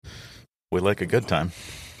We like a good time.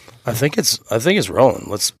 I think it's rolling.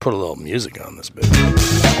 Let's put a little music on this bit.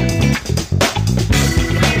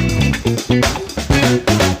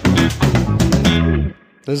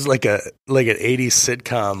 This is like an 80s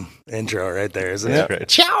sitcom intro right there, isn't it? Right.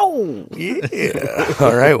 Ciao! Yeah.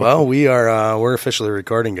 All right, well, we're officially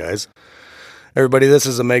recording, guys. Everybody, this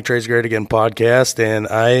is a Make Trades Great Again podcast, and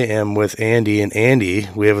I am with Andy. And Andy,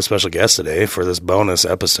 we have a special guest today for this bonus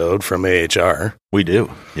episode from AHR. We do.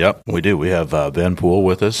 Yep, we do. We have Ben Poole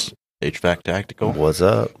with us, HVAC Tactical. What's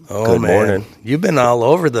up? Oh, Good man. morning. You've been all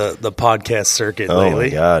over the podcast circuit lately. Oh, my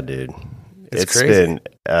God, dude. It's It's crazy. been,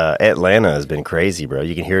 Atlanta has been crazy, bro.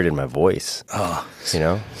 You can hear it in my voice. Oh, You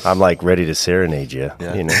know, I'm like ready to serenade you.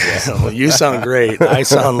 Yeah. You know, well, you sound great. I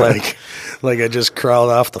sound like I just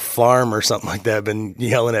crawled off the farm or something like that. Been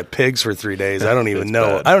yelling at pigs for 3 days. I don't even It's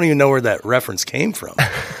know. bad. I don't even know where that reference came from.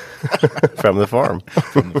 from the farm.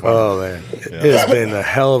 Oh man, it has been a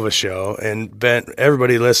hell of a show. And Ben,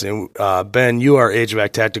 everybody listening, Ben, you are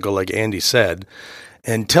HVAC Tactical, like Andy said.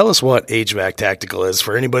 And tell us what HVAC Tactical is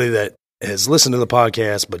for anybody that has listened to the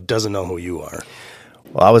podcast but doesn't know who you are.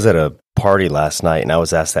 Well, I was at a party last night and I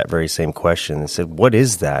was asked that very same question and said, "What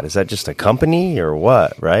is that? Is that just a company or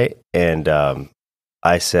what?" Right? And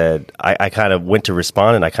I said, I kind of went to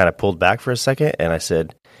respond and I kind of pulled back for a second and I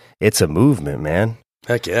said, "It's a movement, man."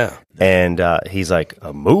 Heck yeah. And he's like,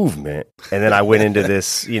 "A movement?" And then I went into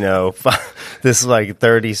this, this like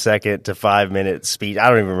 30-second to 5-minute speech. I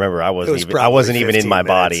don't even remember. I wasn't even in my 15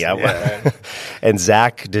 body. minutes. And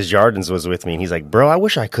Zach Desjardins was with me, and he's like, "Bro, I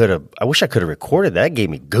wish I could have recorded that. It gave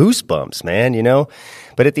me goosebumps, man. You know."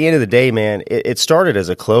 But at the end of the day, man, it started as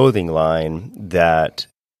a clothing line that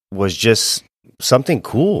was just something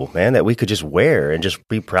cool, man, that we could just wear and just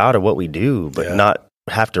be proud of what we do, but not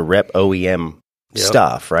have to rep OEM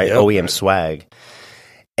stuff, right? Yep. OEM swag.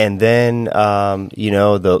 And then,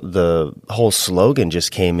 the whole slogan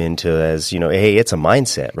just came into as, hey, it's a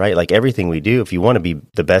mindset, right? Like everything we do, if you want to be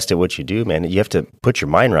the best at what you do, man, you have to put your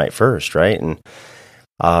mind right first, right? And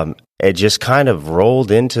it just kind of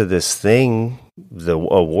rolled into this thing, the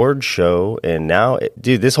award show, and now,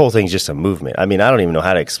 dude, this whole thing's just a movement. I mean, I don't even know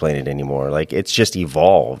how to explain it anymore. Like, it's just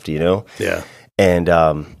evolved, Yeah.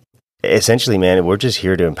 And essentially, man, we're just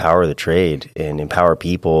here to empower the trade and empower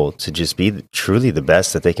people to just be truly the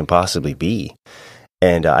best that they can possibly be.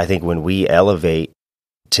 And I think when we elevate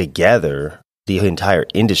together, the entire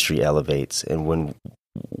industry elevates. And when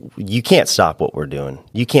you can't stop what we're doing,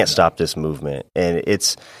 you can't stop this movement. And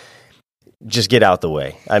it's just get out the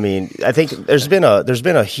way. I mean, I think there's been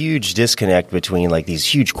a huge disconnect between like these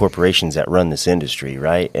huge corporations that run this industry,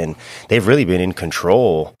 right? And they've really been in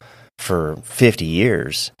control for 50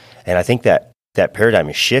 years. And I think that paradigm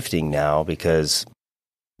is shifting now because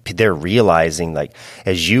they're realizing, like,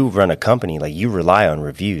 as you run a company, like, you rely on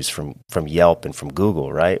reviews from Yelp and from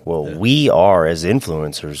Google, right? Well, we are, as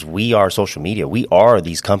influencers, we are social media, we are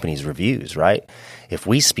these companies' reviews, right? If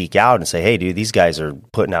we speak out and say, "Hey, dude, these guys are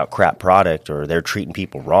putting out crap product or they're treating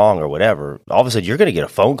people wrong or whatever," all of a sudden you're going to get a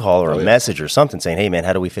phone call or a message or something saying, "Hey, man,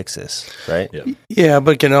 how do we fix this?" Right? Yeah,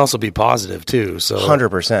 but it can also be positive too. So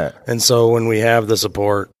 100%. And so when we have the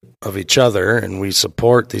support of each other and we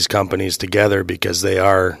support these companies together because they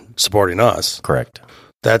are supporting us, Correct.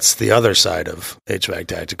 that's the other side of HVAC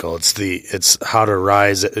Tactical. It's how to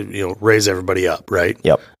raise everybody up, right?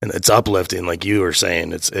 Yep. And it's uplifting, like you were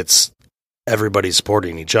saying. It's everybody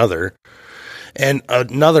supporting each other. And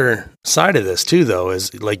another side of this too, though,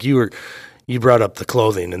 is like you brought up the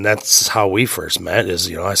clothing, and that's how we first met.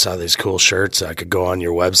 Is I saw these cool shirts. I could go on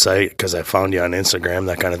your website because I found you on Instagram,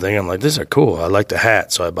 that kind of thing. I'm like, these are cool. I like the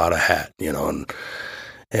hat, so I bought a hat.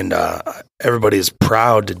 And everybody's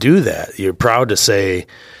proud to do that. You're proud to say,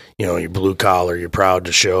 you're blue collar. You're proud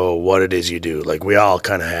to show what it is you do. Like we all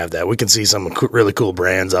kind of have that. We can see some really cool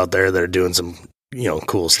brands out there that are doing some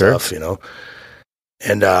cool stuff.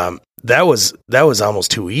 And that was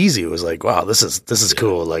almost too easy. It was like, wow, this is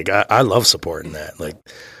cool. Like I love supporting that. Like,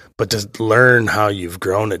 but to learn how you've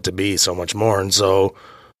grown it to be so much more. And so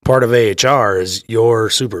part of AHR is your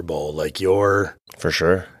Super Bowl, like For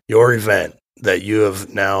sure. your event that you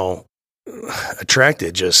have now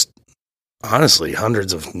attracted just honestly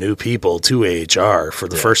hundreds of new people to AHR for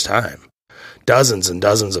the first time. Dozens and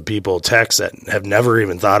dozens of people text that have never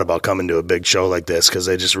even thought about coming to a big show like this because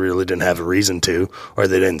they just really didn't have a reason to, or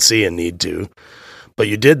they didn't see a need to. But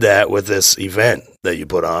you did that with this event that you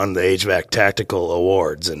put on, the HVAC Tactical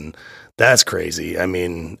Awards, and that's crazy. I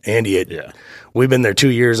mean, Andy, we've been there 2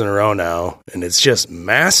 years in a row now, and it's just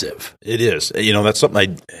massive. It is. That's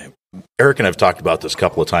something Eric and I've talked about this a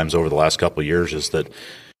couple of times over the last couple of years, is that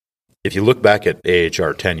if you look back at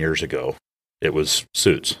AHR 10 years ago, it was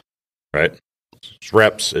suits. right? It's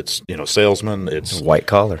reps, it's, salesmen, it's White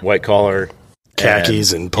collar.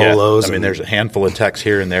 Khakis and polos. Yeah, I mean, there's a handful of techs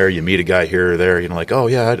here and there. You meet a guy here or there, like, oh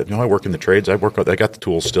yeah, I work in the trades. I got the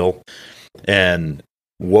tools still. And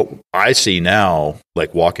what I see now,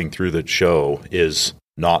 like walking through the show, is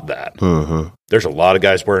not that. Mm-hmm. There's a lot of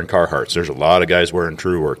guys wearing Carhartts. There's a lot of guys wearing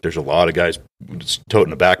True Work. There's a lot of guys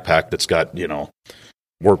toting a backpack that's got,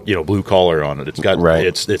 work, blue collar on it. It's got, right.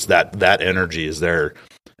 It's that energy is there.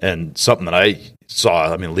 And something that I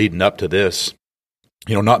saw, leading up to this,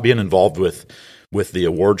 not being involved with the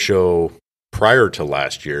award show prior to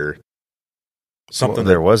last year.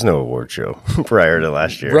 There was no award show prior to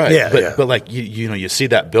last year, right? Yeah, but like you see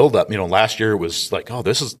that build up. Last year it was like, oh,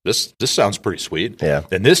 this sounds pretty sweet. Yeah.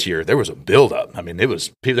 And this year there was a build up. There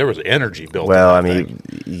was energy built. Well,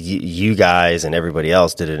 you guys and everybody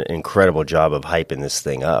else did an incredible job of hyping this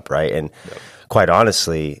thing up, right? And quite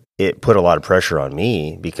honestly, it put a lot of pressure on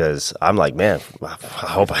me because I'm like, man, I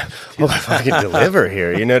hope I fucking deliver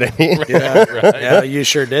here. You know what I mean? Yeah, right. Yeah, you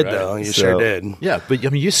sure did, though. You sure did. Yeah, but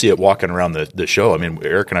you see it walking around the show.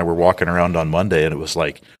 Eric and I were walking around on Monday, and it was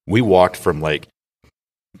like we walked from like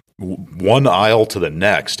one aisle to the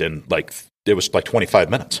next, and like it was like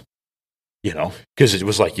 25 minutes. Because it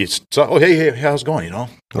was like oh hey, how's it going?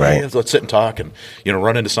 Right. Hey, let's sit and talk, and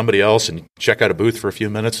run into somebody else and check out a booth for a few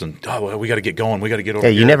minutes, and we got to get going. We got to get over.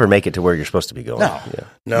 Yeah, you never make it to where you're supposed to be going.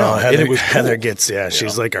 No. Heather gets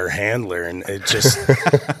she's like our handler, and it just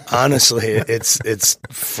honestly, it's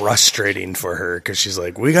frustrating for her because she's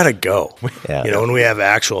like, we got to go. Yeah. When we have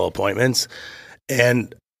actual appointments,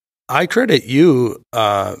 and I credit you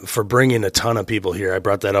for bringing a ton of people here. I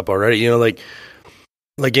brought that up already.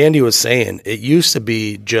 Like Andy was saying, it used to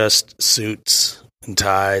be just suits and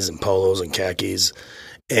ties and polos and khakis.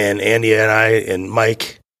 And Andy and I and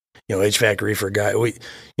Mike, HVAC reefer guy,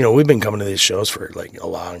 we've been coming to these shows for like a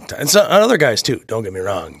long time. And some other guys too, don't get me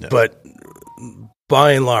wrong. Yeah. But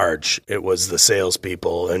by and large, it was the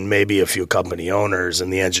salespeople and maybe a few company owners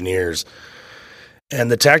and the engineers.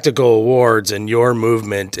 And the tactical awards and your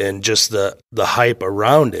movement and just the hype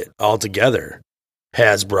around it altogether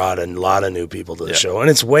has brought a lot of new people to the show, and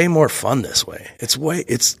it's way more fun this way. It's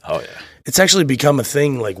actually become a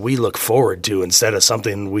thing like we look forward to instead of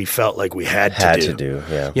something we felt like we had to do.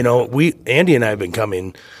 Yeah. Andy and I have been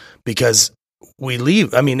coming because we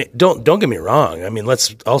leave. Don't get me wrong.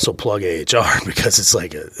 Let's also plug AHR because it's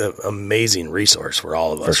like an amazing resource for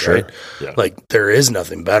all of us, for sure. Right? Yeah. Like there is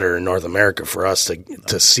nothing better in North America for us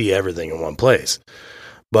to see everything in one place.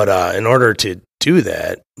 But in order to do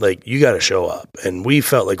that, like you got to show up, and we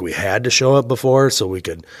felt like we had to show up before so we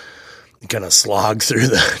could kind of slog through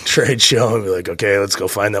the trade show and be like, okay, let's go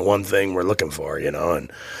find that one thing we're looking for,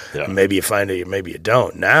 and maybe you find it, maybe you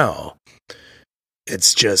don't. Now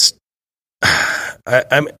it's just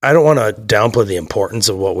I don't want to downplay the importance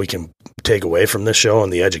of what we can take away from this show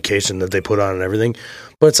and the education that they put on and everything,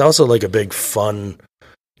 but it's also like a big fun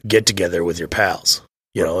get together with your pals.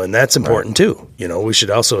 And that's important too. We should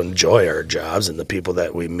also enjoy our jobs and the people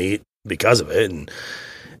that we meet because of it.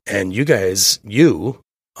 And you guys,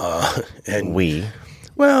 and we.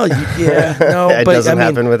 Well, yeah, no, it doesn't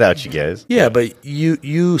happen without you guys. Yeah, but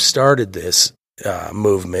you started this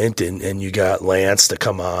movement, and you got Lance to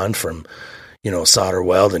come on from, Solder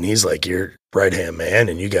Weld, and he's like your right hand man,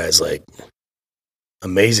 and you guys like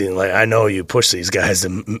amazing. Like I know you push these guys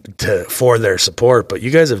to for their support, but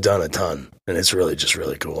you guys have done a ton. And it's really just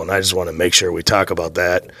really cool. And I just want to make sure we talk about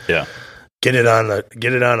that. Yeah. Get it on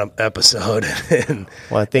an episode.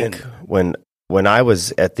 Well, I think when I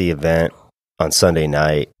was at the event on Sunday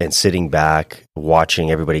night and sitting back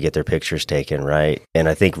watching everybody get their pictures taken, right? And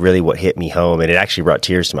I think really what hit me home, and it actually brought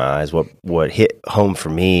tears to my eyes, what hit home for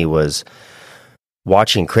me was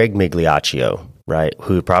watching Craig Migliaccio, right?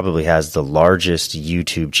 Who probably has the largest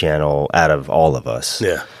YouTube channel out of all of us.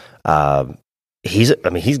 Yeah. He's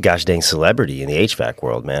gosh dang celebrity in the HVAC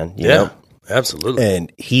world, man. You know? Absolutely.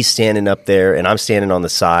 And he's standing up there and I'm standing on the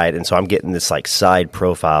side. And so I'm getting this like side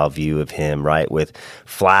profile view of him, right? With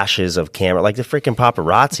flashes of camera, like the freaking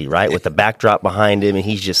paparazzi, right? With the backdrop behind him and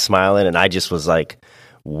he's just smiling. And I just was like,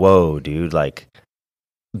 whoa, dude, like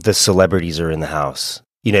the celebrities are in the house.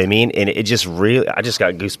 You know what I mean? And it just really, I just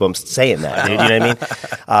got goosebumps saying that, dude. You know what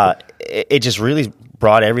I mean? It just really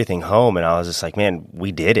brought everything home. And I was just like, man,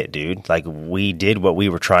 we did it, dude. Like we did what we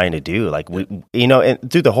were trying to do. Like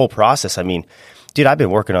and through the whole process, I mean, dude, I've been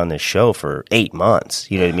working on this show for 8 months,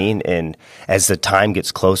 you know what I mean? And as the time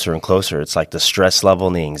gets closer and closer, it's like the stress level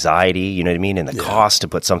and the anxiety, you know what I mean? And the cost to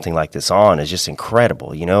put something like this on is just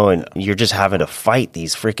incredible, you know? And you're just having to fight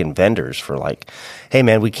these freaking vendors for like, hey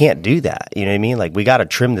man, we can't do that. You know what I mean? Like we got to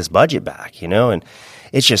trim this budget back, you know? And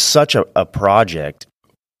it's just such a project.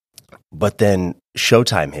 But then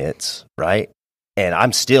showtime hits, right? And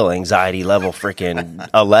I'm still anxiety level freaking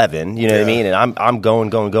 11, you know what I mean? And I'm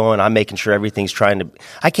going. I'm making sure everything's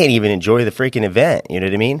I can't even enjoy the freaking event, you know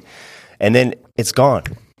what I mean? And then it's gone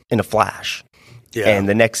in a flash. Yeah. And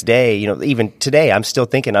the next day, you know, even today, I'm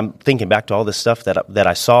thinking back to all this stuff that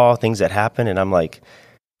I saw, things that happened, and I'm like,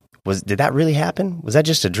 did that really happen? Was that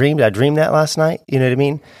just a dream? Did I dream that last night? You know what I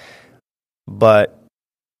mean? But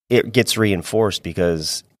it gets reinforced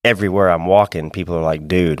because everywhere I'm walking, people are like,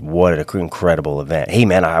 dude, what an incredible event. Hey,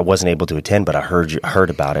 man, I wasn't able to attend, but I heard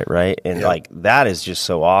about it, right? And like, that is just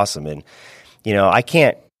so awesome. And, you know, I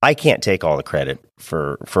can't take all the credit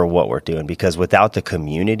for what we're doing, because without the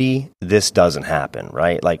community, this doesn't happen,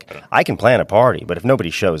 right? Like, I can plan a party, but if nobody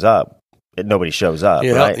shows up, nobody shows up,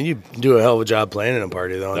 right? And you do a hell of a job planning a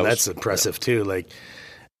party, though, and that's impressive, too. Like,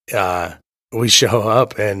 we show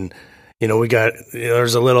up and, you know,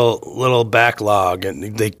 there's a little backlog, and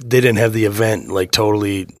they didn't have the event like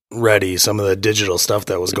totally ready. Some of the digital stuff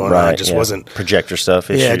that was going on just wasn't projector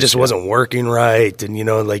stuff. It just wasn't working right, and you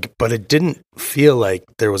know, like, but it didn't feel like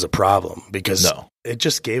there was a problem because it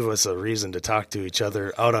just gave us a reason to talk to each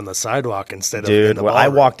other out on the sidewalk instead of in the ballroom. I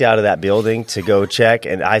walked out of that building to go check,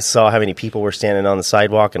 and I saw how many people were standing on the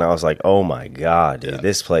sidewalk, and I was like, oh my God, dude,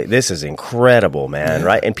 this is incredible, man,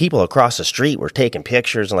 right? And people across the street were taking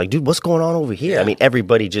pictures and like, dude, what's going on over here? I mean,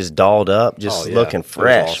 everybody just dolled up, looking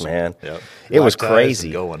fresh, awesome. Man. Yep. It was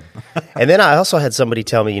crazy. And then I also had somebody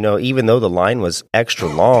tell me, you know, even though the line was extra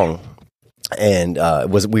long, and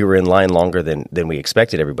we were in line longer than we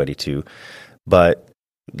expected everybody to, but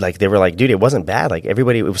like they were like, dude, it wasn't bad. Like it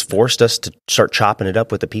was forced us to start chopping it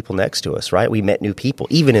up with the people next to us, right? We met new people,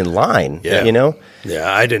 even in line, you know?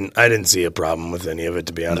 Yeah, I didn't see a problem with any of it,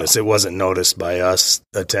 to be honest. It wasn't noticed by us.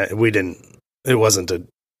 It wasn't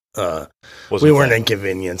we weren't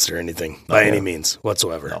inconvenienced or anything by any means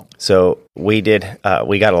whatsoever. No. So we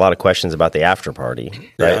got a lot of questions about the after party,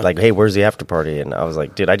 right? Yeah. Like, hey, where's the after party? And I was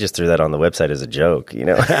like, dude, I just threw that on the website as a joke, you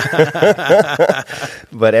know?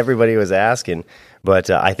 But everybody was asking. But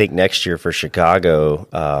I think next year for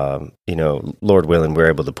Chicago, you know, Lord willing, we're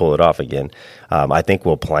able to pull it off again. I think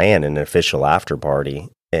we'll plan an official after party,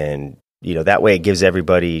 and you know, that way it gives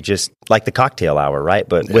everybody just like the cocktail hour, right?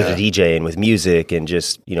 But with a DJ and with music and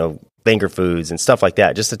just, you know, finger foods and stuff like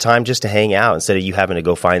that. Just a time just to hang out instead of you having to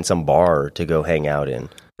go find some bar to go hang out in.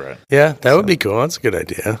 Right. Yeah, that would be cool. That's a good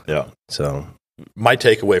idea. Yeah. So my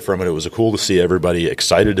takeaway from it was cool to see everybody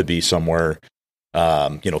excited to be somewhere.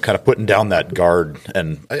 You know, kind of putting down that guard,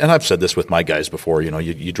 and I've said this with my guys before. You know,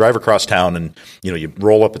 you drive across town, and you know, you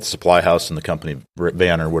roll up at the supply house in the company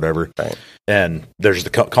van or whatever, right. And there's the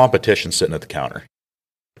competition sitting at the counter.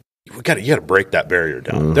 You got to break that barrier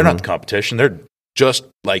down. Mm-hmm. They're not the competition; they're just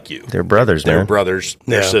like you. They're brothers. They're brothers.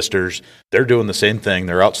 They're sisters. They're doing the same thing.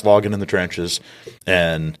 They're out slogging in the trenches,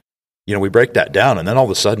 and you know, we break that down, and then all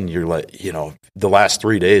of a sudden, you're like, you know, the last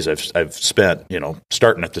 3 days I've spent, you know,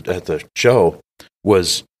 starting at the show.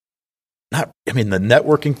 Was not, I mean, the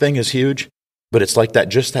networking thing is huge, but it's like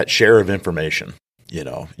that share of information. You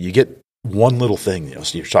know, you get one little thing, you know,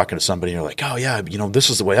 so you're talking to somebody and you're like, oh yeah, you know,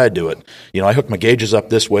 this is the way I do it. You know, I hook my gauges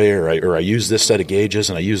up this way, or I use this set of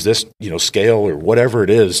gauges and I use this, you know, scale or whatever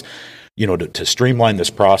it is, you know, to streamline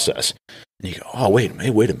this process. And you go, oh, wait a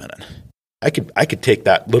minute. I could take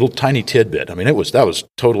that little tiny tidbit. I mean, that was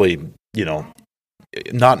totally, you know,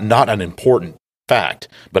 not an important fact,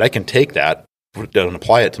 but I can take that and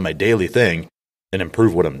apply it to my daily thing and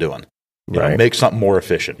improve what I'm doing. You know, make something more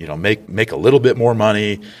efficient, you know, make a little bit more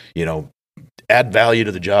money, you know, add value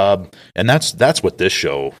to the job. And that's what this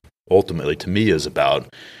show ultimately to me is about,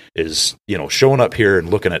 is, you know, showing up here and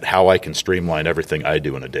looking at how I can streamline everything I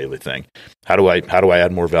do in a daily thing. How do I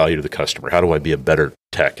add more value to the customer? How do I be a better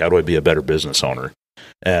tech? How do I be a better business owner?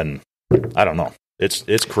 And I don't know.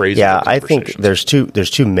 It's crazy. Yeah, I think there's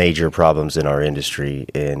two major problems in our industry,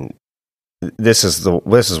 and this is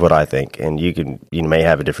what I think, and you may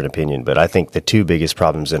have a different opinion, but I think the two biggest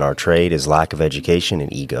problems in our trade is lack of education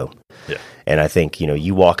and ego. Yeah. And I think, you know,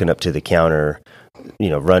 you walking up to the counter, you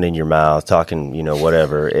know, running your mouth, talking, you know,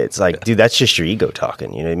 whatever, it's like, dude, that's just your ego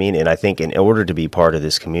talking, you know what I mean? And I think in order to be part of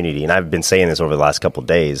this community, and I've been saying this over the last couple of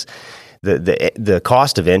days, the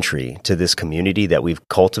cost of entry to this community that we've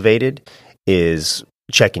cultivated is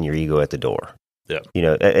checking your ego at the door. Yeah. You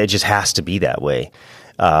know, it just has to be that way.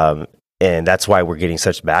 And that's why we're getting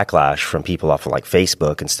such backlash from people off of like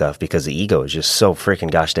Facebook and stuff, because the ego is just so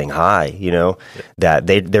freaking gosh dang high, that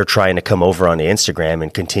they're trying to come over onto Instagram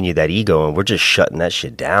and continue that ego, and we're just shutting that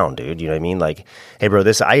shit down, dude. You know what I mean? Like, hey, bro,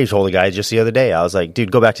 I told a guy just the other day, I was like,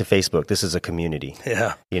 dude, go back to Facebook. This is a community.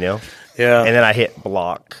 Yeah. Yeah. And then I hit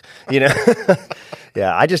block,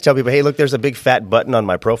 Yeah, I just tell people, hey, look, there's a big fat button on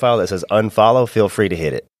my profile that says unfollow. Feel free to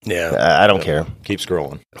hit it. Yeah. I don't care. Keep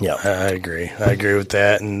scrolling. Yeah. I agree with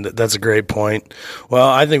that, and that's a great point. Well,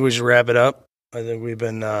 I think we should wrap it up. I think we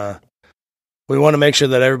want to make sure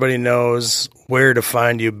that everybody knows where to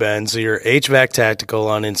find you, Ben. So you're HVAC Tactical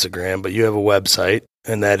on Instagram, but you have a website,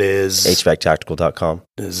 and that is HVACtactical.com.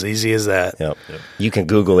 As easy as that. Yep. You can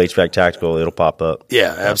Google HVAC Tactical. It'll pop up.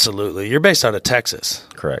 Yeah, absolutely. You're based out of Texas.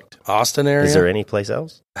 Correct. Austin area? Is there any place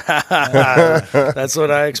else? That's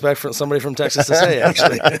what I expect from somebody from Texas to say,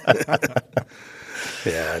 actually.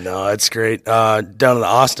 Yeah, no, it's great. Down in the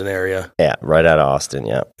Austin area. Yeah, right out of Austin,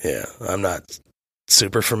 yeah. Yeah, I'm not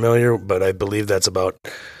super familiar, but I believe that's about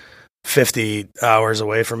 50 hours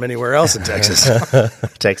away from anywhere else in Texas.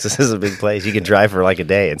 Texas is a big place. You can drive for like a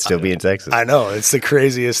day and still be in Texas. I know. It's the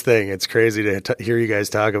craziest thing. It's crazy to hear you guys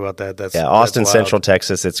talk about that. Austin, that's Central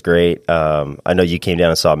Texas. It's great. I know you came down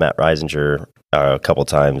and saw Matt Reisinger a couple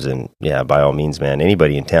times, and yeah, by all means, man,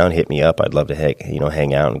 anybody in town, hit me up. I'd love to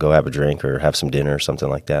hang out and go have a drink or have some dinner or something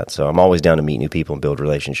like that. So I'm always down to meet new people and build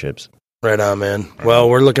relationships. Right on, man. Well,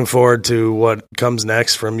 we're looking forward to what comes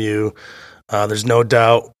next from you. There's no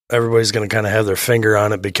doubt everybody's going to kind of have their finger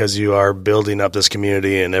on it because you are building up this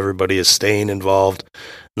community and everybody is staying involved.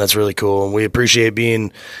 And that's really cool. And we appreciate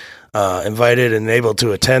being invited and able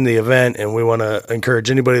to attend the event. And we want to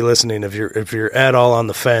encourage anybody listening, if you're at all on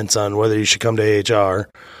the fence on whether you should come to AHR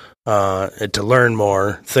to learn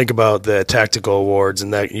more, think about the tactical awards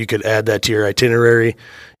and that you could add that to your itinerary.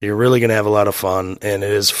 You're really going to have a lot of fun. And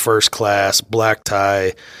it is first class, black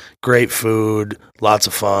tie, great food, lots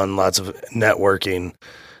of fun, lots of networking.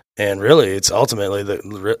 And really, it's ultimately,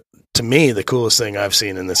 to me, the coolest thing I've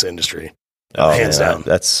seen in this industry. Hands down.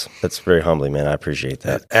 That's very humbling, man. I appreciate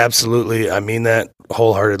that. Absolutely. I mean that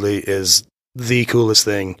wholeheartedly. Is the coolest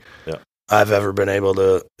thing I've ever been able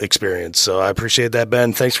to experience. So I appreciate that,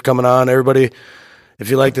 Ben. Thanks for coming on, everybody. If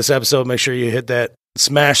you like this episode, make sure you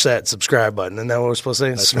smash that subscribe button. Isn't that what we're supposed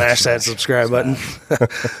to say? Smash that subscribe button.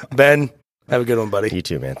 Ben, have a good one, buddy. You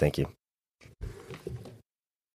too, man. Thank you.